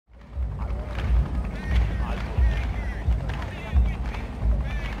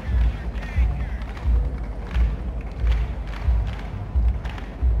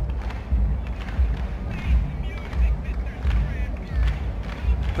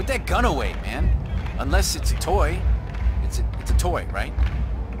Put that gun away, man. Unless it's a toy. It's a toy, right?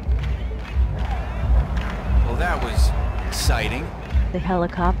 Well, that was exciting. The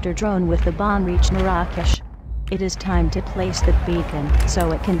helicopter drone with the bomb reached Marrakesh. It is time to place the beacon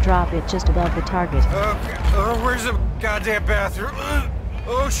so it can drop it just above the target. Okay. Where's the goddamn bathroom?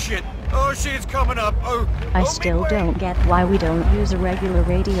 Oh shit, it's coming up. I still don't get why we don't use a regular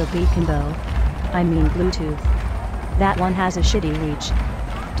radio beacon though. I mean Bluetooth. That one has a shitty reach.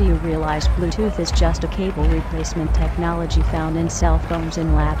 Do you realize Bluetooth is just a cable replacement technology found in cell phones and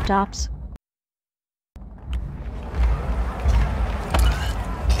laptops?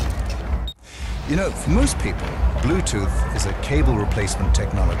 You know, for most people, Bluetooth is a cable replacement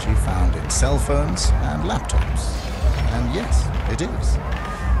technology found in cell phones and laptops. And yes, it is.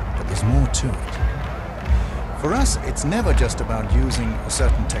 But there's more to it. For us, it's never just about using a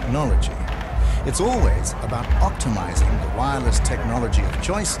certain technology. It's always about optimizing the wireless technology of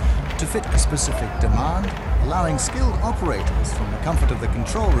choice to fit a specific demand, allowing skilled operators from the comfort of the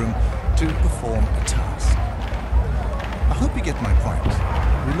control room to perform a task. I hope you get my point.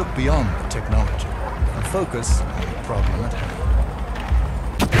 We look beyond the technology and focus on the problem at hand.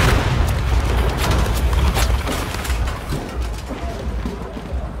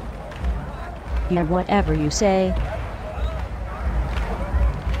 Yeah, whatever you say.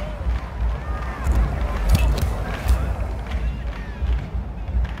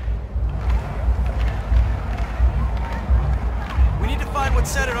 We need to find what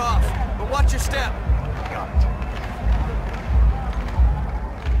set it off, but watch your step. Got it.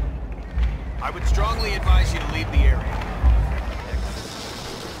 I would strongly advise you to leave the area.